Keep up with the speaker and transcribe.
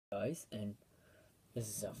guys, and this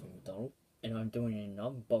is Alfred McDonald, and I'm doing an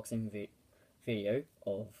unboxing video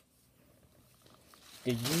of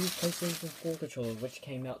the new PlayStation 4 controller which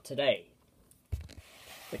came out today,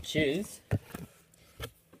 which is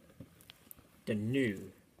the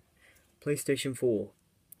new PlayStation 4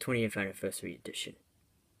 20th Anniversary Edition.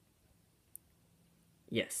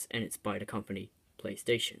 Yes, and it's by the company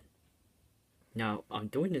PlayStation. Now, I'm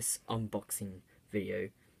doing this unboxing video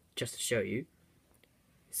just to show you,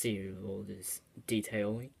 see all this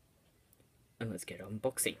detailing, and let's get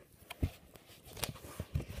unboxing.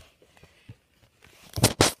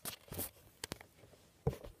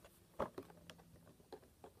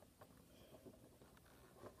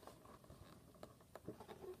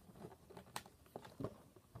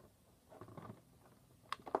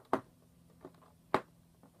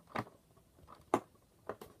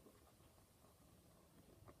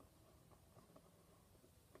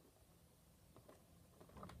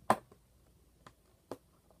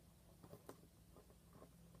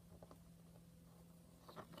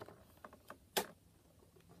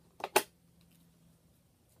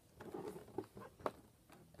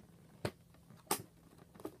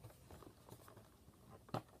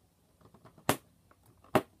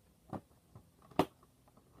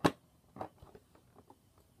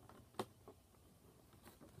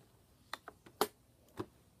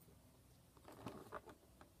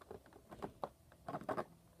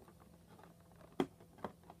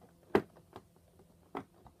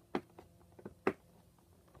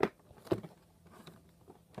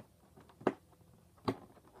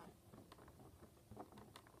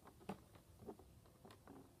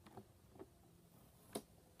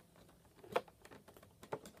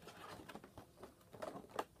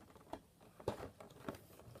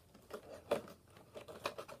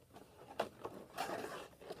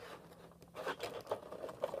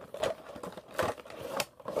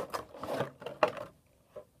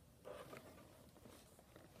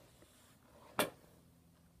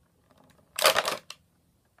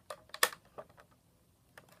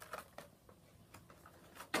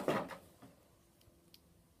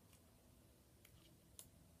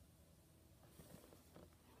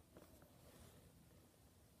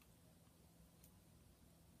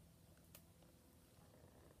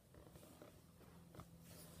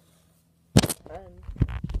 And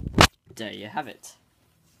there you have it.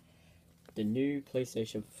 The new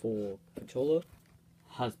PlayStation 4 controller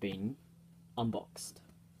has been unboxed.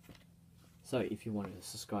 So if you want to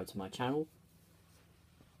subscribe to my channel,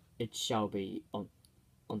 it shall be on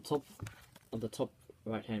the top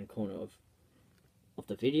right hand corner of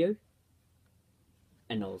the video.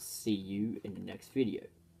 And I'll see you in the next video.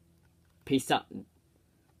 Peace out.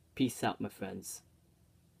 Peace out, my friends.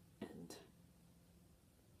 And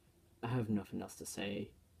I have nothing else to say.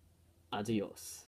 Adios.